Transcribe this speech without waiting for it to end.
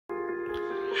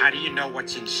How do you know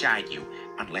what's inside you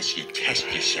unless you test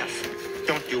yourself?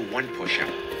 Don't do 1 push-up,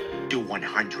 do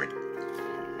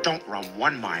 100. Don't run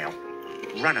 1 mile,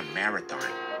 run a marathon.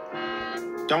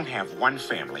 Don't have 1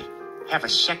 family, have a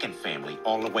second family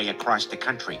all the way across the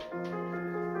country.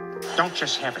 Don't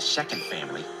just have a second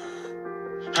family,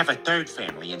 have a 3rd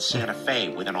family in Santa Fe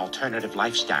with an alternative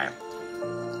lifestyle.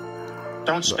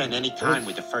 Don't spend any time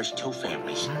with the first 2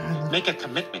 families. Make a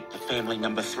commitment to family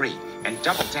number 3 and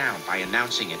double down by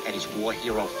announcing it at his war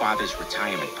hero father's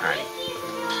retirement party.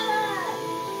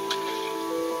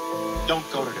 Don't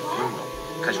go to the funeral,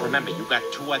 because remember, you got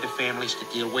 2 other families to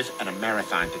deal with and a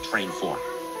marathon to train for.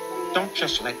 Don't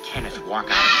just let Kenneth walk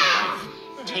out of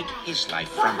your life. Take his life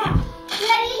from him.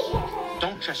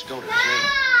 Don't just go to jail.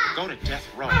 Go to death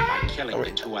row by killing the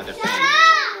 2 other families.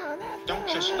 Don't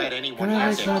just let anyone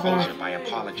have their closure by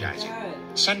apologizing.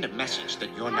 Send a message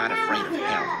that you're not afraid of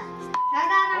hell.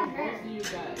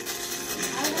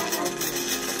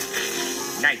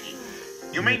 Nike.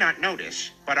 You may not know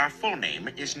this, but our full name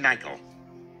is Nigel.